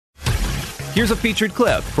Here's a featured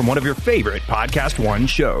clip from one of your favorite Podcast One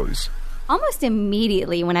shows. Almost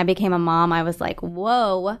immediately when I became a mom, I was like,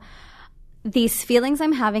 whoa, these feelings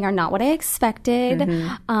I'm having are not what I expected.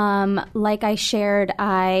 Like I shared,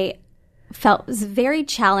 I felt very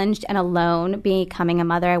challenged and alone becoming a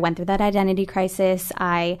mother. I went through that identity crisis.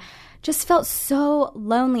 I just felt so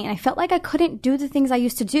lonely, and I felt like I couldn't do the things I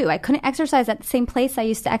used to do. I couldn't exercise at the same place I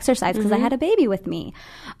used to exercise because I had a baby with me.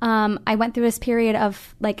 I went through this period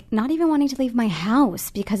of like not even wanting to leave my house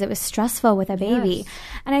because it was stressful with a baby. Yes.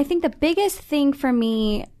 And I think the biggest thing for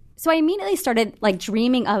me, so I immediately started like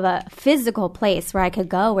dreaming of a physical place where I could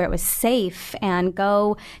go, where it was safe, and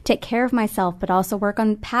go take care of myself, but also work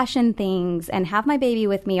on passion things and have my baby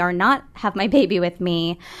with me or not have my baby with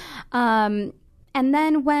me. And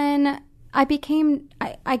then when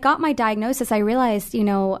I got my diagnosis, I realized,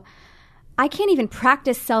 I can't even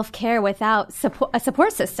practice self-care without a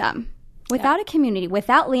support system, without a community,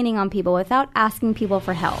 without leaning on people, without asking people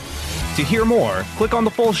for help. To hear more, click on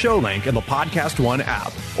the full show link in the Podcast One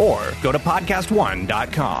app or go to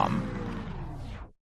podcastone.com.